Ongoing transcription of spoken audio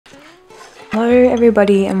Hello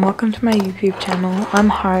everybody and welcome to my YouTube channel. I'm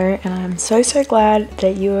Ho and I'm so glad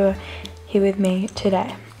that you are here with me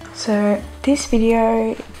today. So this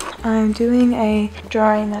video I'm doing a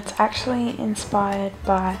drawing that's actually inspired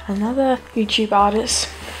by another YouTube artist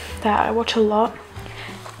that I watch a lot,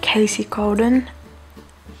 Kasey Golden.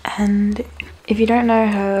 And if you don't know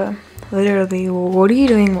her, literally, well, what are you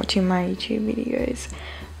doing watching my YouTube videos?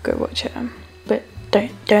 Go watch her, but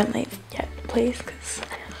don't leave yet please, because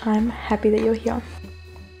I'm happy that you're here.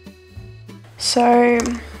 So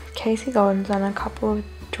Kasey Golden's done a couple of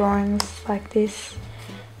drawings like this,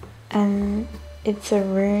 and it's a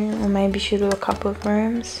room, or maybe she'll do a couple of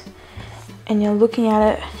rooms, and you're looking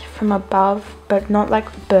at it from above, but not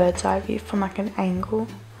like bird's eye view, from like an angle,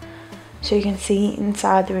 so you can see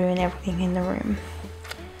inside the room and everything in the room.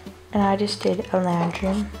 And I just did a lounge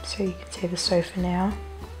room, so you can see the sofa now.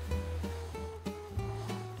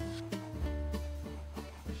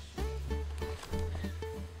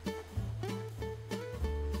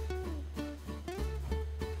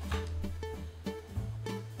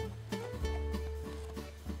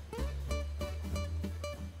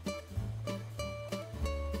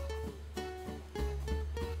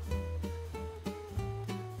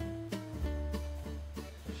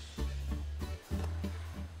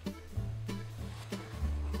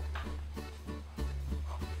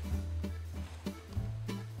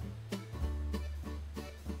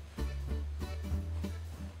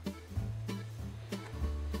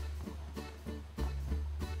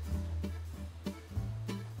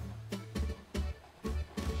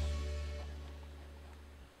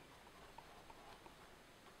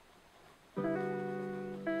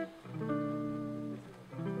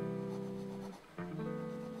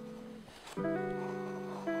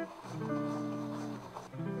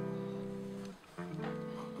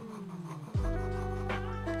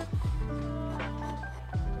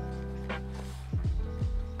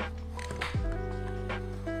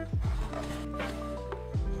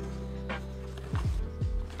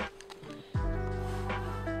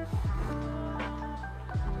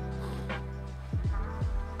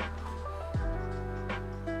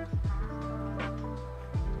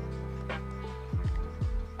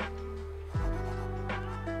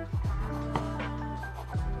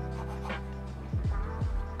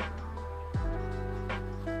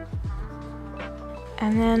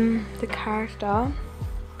 And then the character,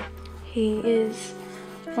 he is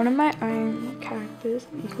one of my own characters.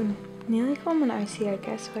 You can nearly call him an OC, I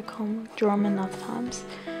guess, so I draw him enough times.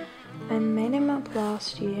 I made him up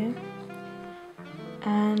last year,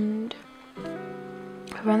 and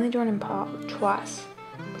I've only drawn him twice.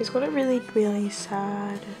 He's got a really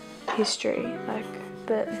sad history, like,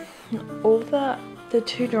 but all the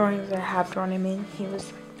two drawings I have drawn him in, he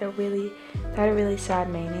was like, they had a really sad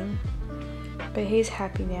meaning. But he's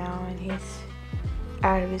happy now, and he's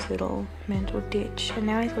out of his little mental ditch, and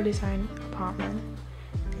now he's got his own apartment.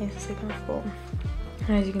 He's sleeping on the floor.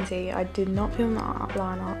 And as you can see, I did not film the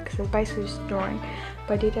line art because it's basically just drawing,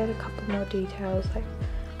 but I did add a couple more details, like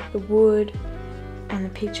the wood and the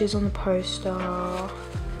pictures on the poster,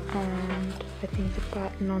 and I think the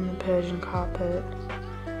button on the Persian carpet.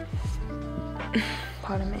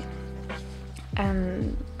 Pardon me.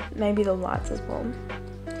 And maybe the lights as well.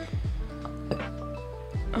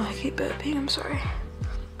 Oh, I keep burping, I'm sorry.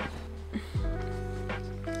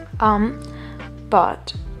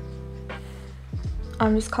 But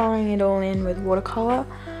I'm just colouring it all in with watercolour,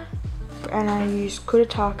 and I use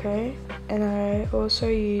Kuretake, and I also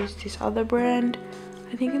use this other brand,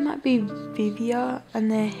 I think it might be Viviva, and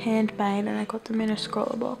they're handmade, and I got them in a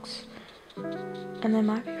scroller box, and they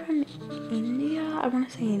might be from India. I want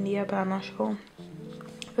to say India, but I'm not sure,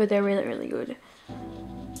 but they're really good.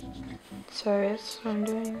 So that's what I'm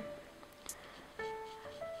doing,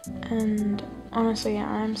 and honestly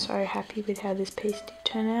I'm so happy with how this piece did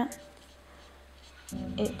turn out.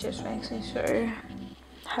 It just makes me so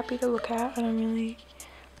happy to look at, and I'm really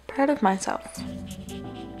proud of myself.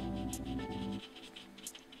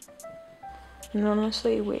 And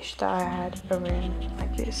honestly wish that I had a room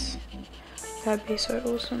like this. That'd be so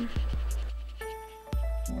awesome.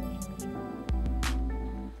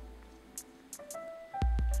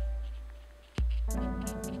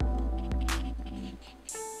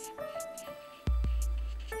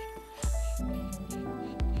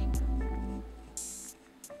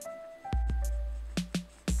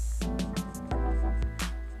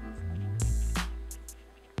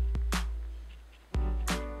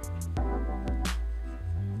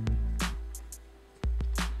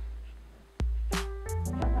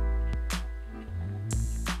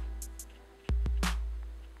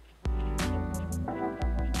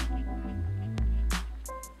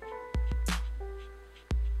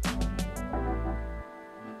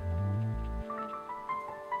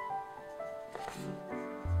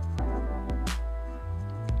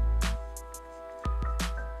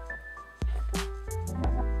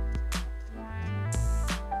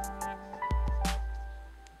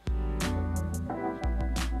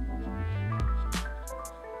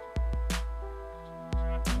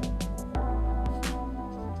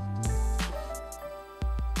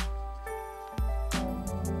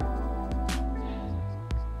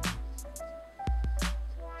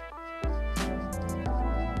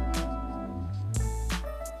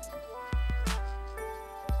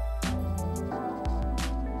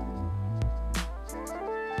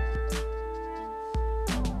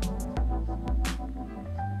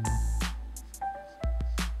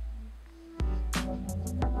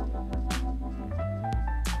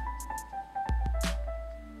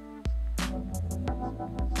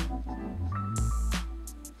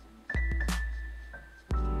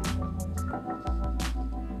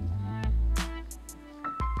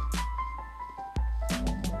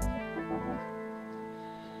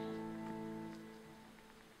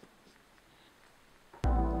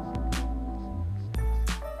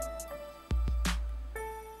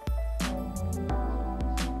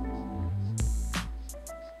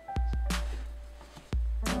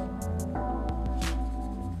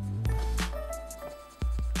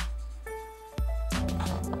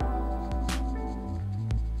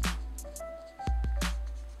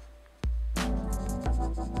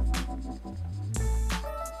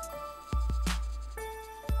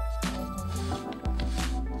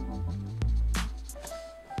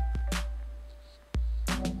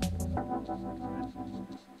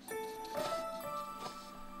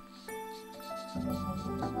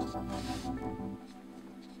 I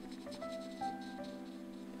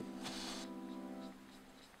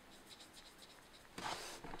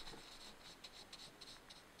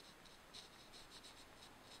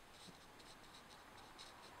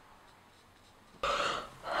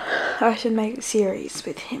should make a series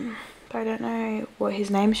with him, but I don't know what his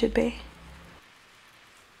name should be.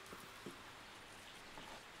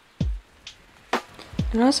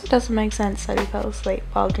 It also doesn't make sense that he fell asleep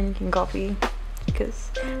while drinking coffee, because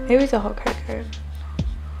maybe it's a hot cocoa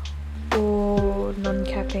or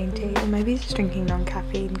non-caffeine tea, or maybe he's just drinking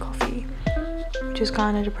non-caffeine coffee, which is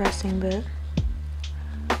kind of depressing, but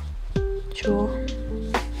sure.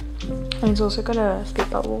 And he's also got a spit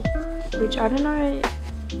bubble, which I don't know.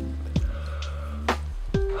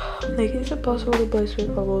 Like, is it possible to blow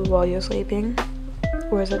spit bubbles while you're sleeping,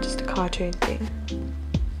 or is that just a cartoon thing?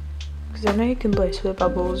 Because I know you can blow spit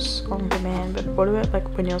bubbles on demand, but what about like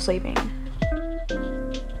when you're sleeping?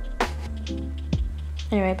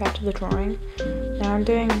 Anyway, back to the drawing. Now I'm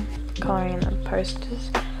doing colouring in the posters.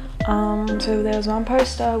 So there was one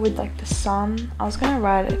poster with like the sun. I was gonna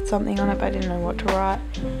write something on it, but I didn't know what to write.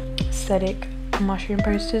 Aesthetic mushroom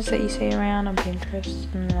posters that you see around on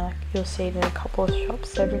Pinterest, and like you'll see it in a couple of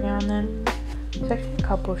shops every now and then. There's actually a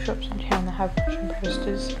couple of shops in town that have mushroom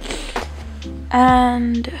posters.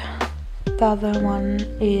 And the other one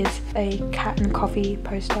is a cat and coffee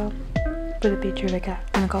poster with a picture of a cat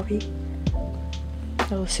and a coffee, or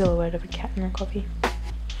the silhouette of a cat and a coffee.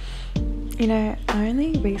 You know, I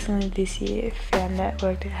only recently this year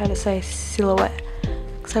worked out how to say silhouette,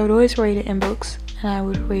 because I would always read it in books and I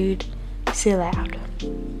would read "seal out,"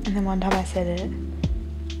 and then one time I said it,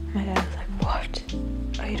 my dad was like, "What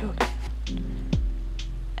are you talking about?"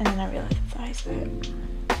 And then I realised it's how I say it.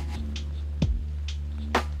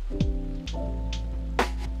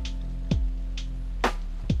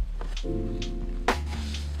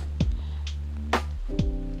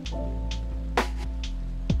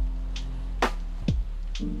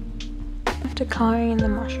 After colouring in the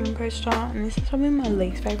mushroom poster, and this is probably my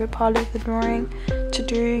least favourite part of the drawing to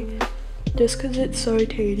do, just because it's so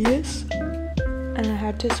tedious, and I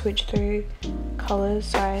had to switch through colours,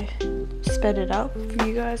 so I sped it up for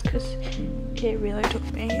you guys because it really took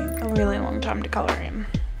me a really long time to colour in.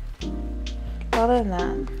 But other than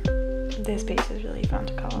that, this piece is really fun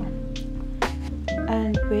to colour.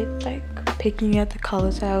 And with like picking out the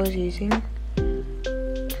colours that I was using,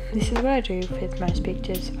 this is what I do with most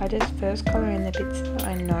pictures. I just first colour in the bits that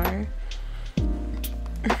I know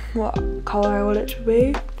what colour I want it to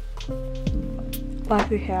be, like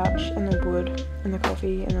the couch and the wood and the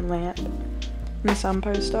coffee and the lamp and the sun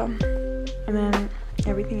poster, and then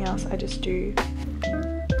everything else I just do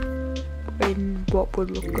in what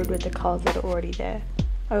would look good with the colours that are already there.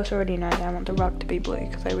 I also already know that I want the rug to be blue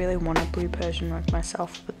because I really want a blue Persian rug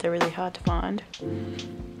myself, but they're really hard to find.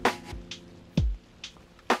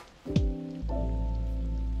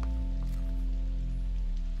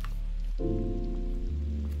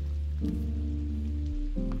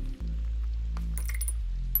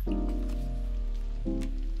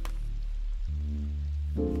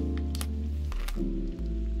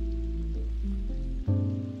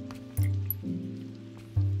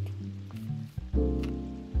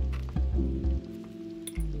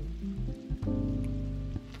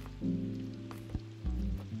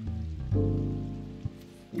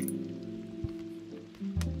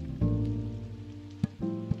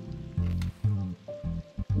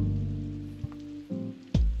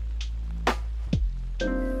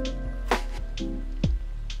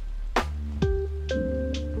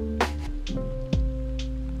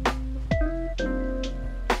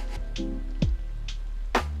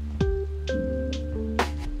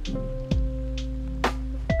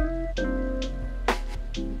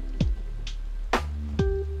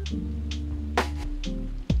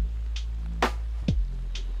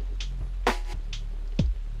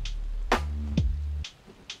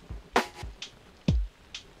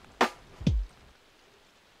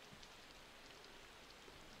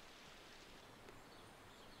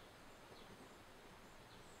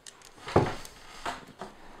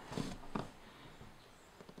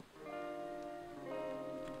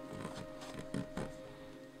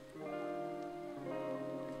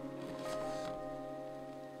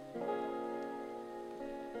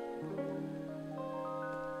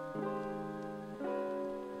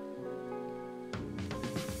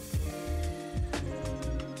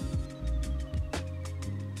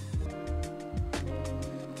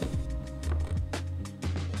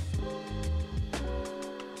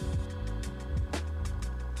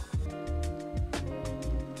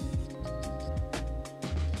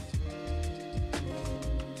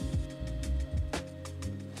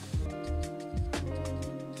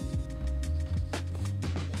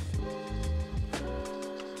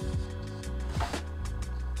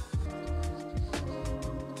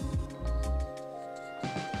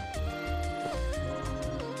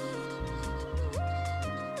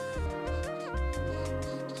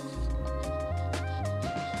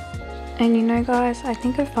 And you know guys, I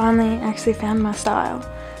think I finally actually found my style.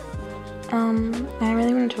 And I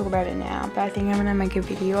really want to talk about it now, but I think I'm going to make a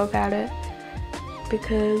video about it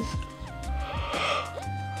because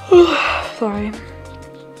sorry,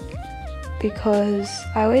 because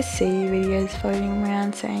I always see videos floating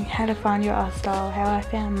around saying how to find your art style, how I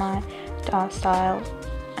found my art style,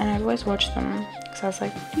 and I'd always watch them because I was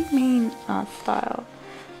like, what do you mean art style?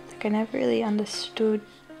 Like I never really understood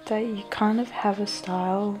that you kind of have a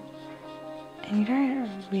style and you don't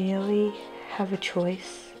really have a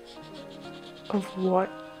choice of what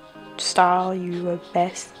style you are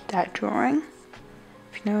best at drawing,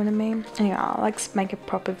 if you know what I mean. Anyway, I'll like make a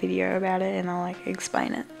proper video about it and I'll like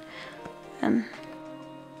explain it. And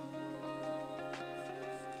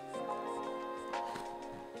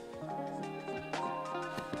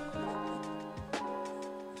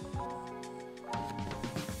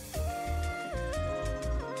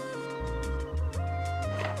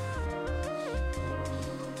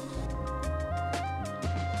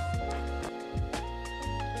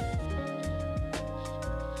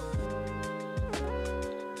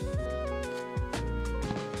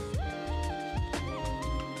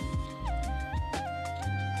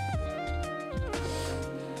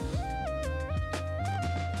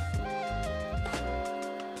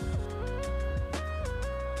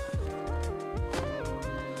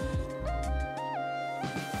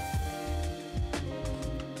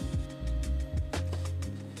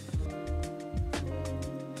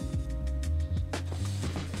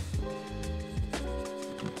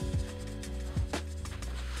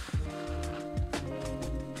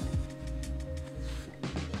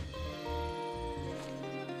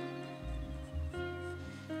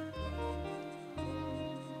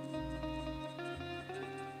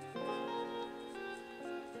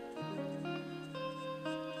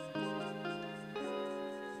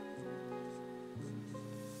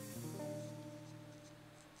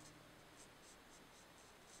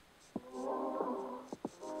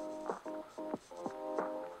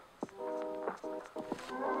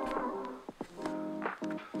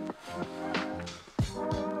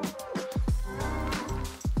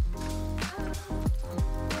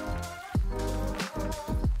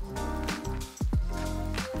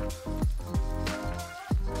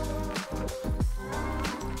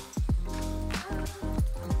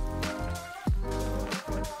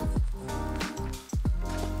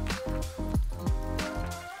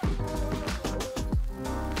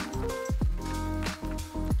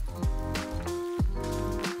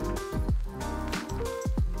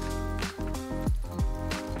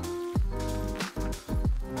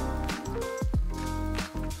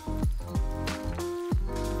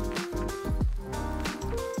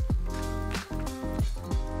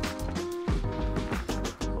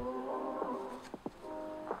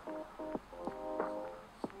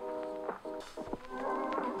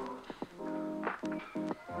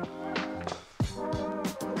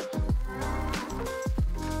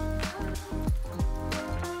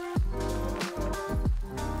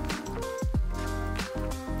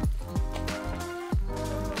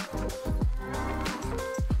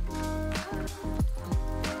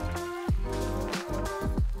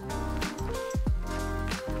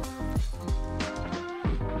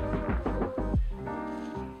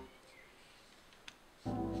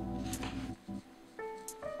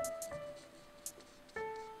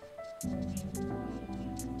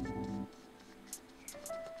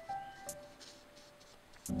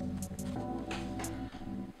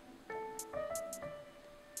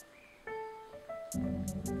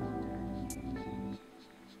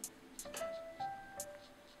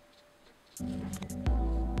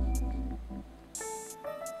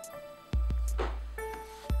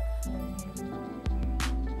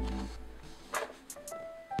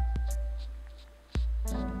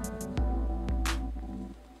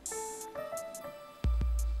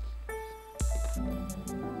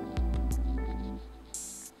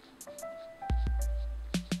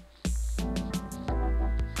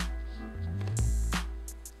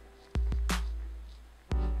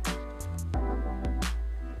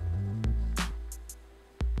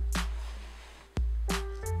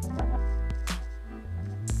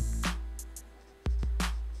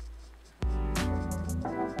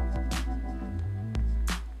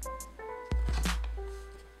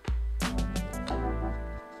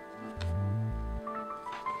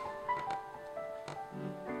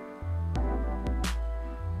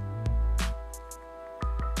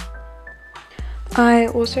I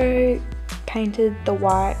also painted the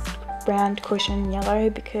white round cushion yellow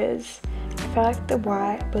because I felt like the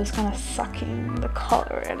white was kind of sucking the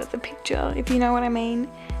colour out of the picture, if you know what I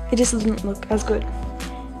mean. It just didn't look as good.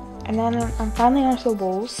 And then I'm finally onto the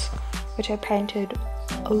walls, which I painted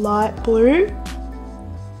a light blue.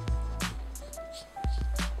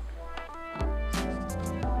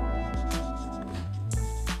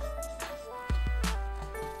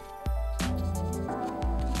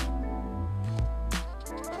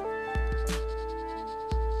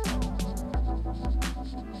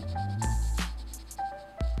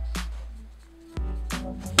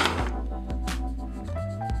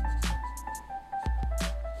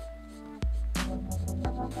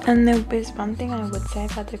 And there's one thing I would say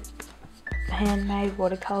about the handmade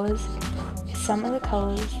watercolours is some of the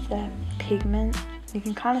colours, the pigment, you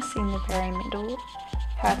can kind of see in the very middle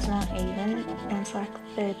how it's not even, and it's like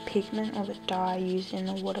the pigment or the dye used in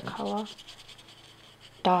the watercolour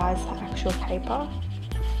dyes the actual paper,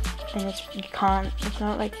 and it's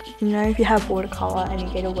not like, you know, if you have watercolour and you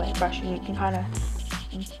get a wet brush and you can kind of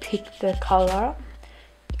pick the colour.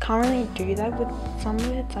 Can't really do that with some of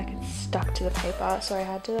it. It's like it's stuck to the paper, so I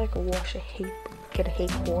had to like get a heap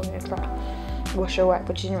of water to like wash it away,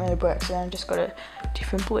 which didn't really work, so then I just got a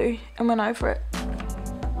different blue and went over it.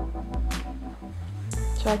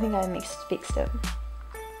 So I think I fixed it.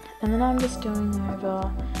 And then I'm just doing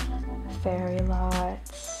over fairy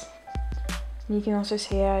lights. And you can also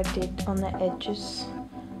see how I did on the edges.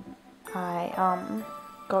 I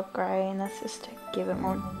got grey, and that's just to give it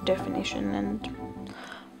more definition, and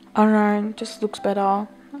I don't know, it just looks better.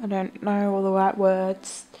 I don't know all the right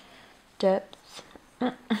words. Depth.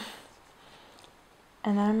 And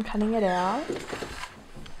then I'm cutting it out.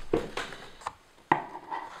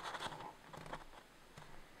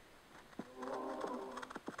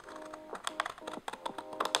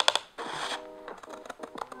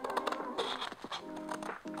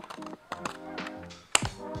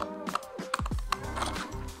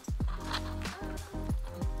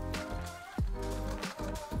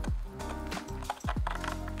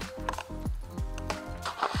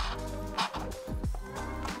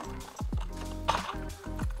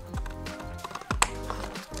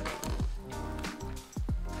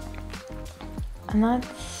 And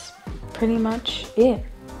that's pretty much it.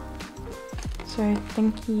 So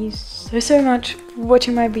thank you so much for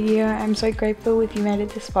watching my video. I'm so grateful if you made it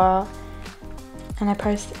this far. And I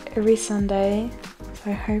post every Sunday,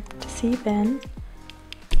 so I hope to see you then.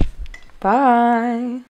 Bye!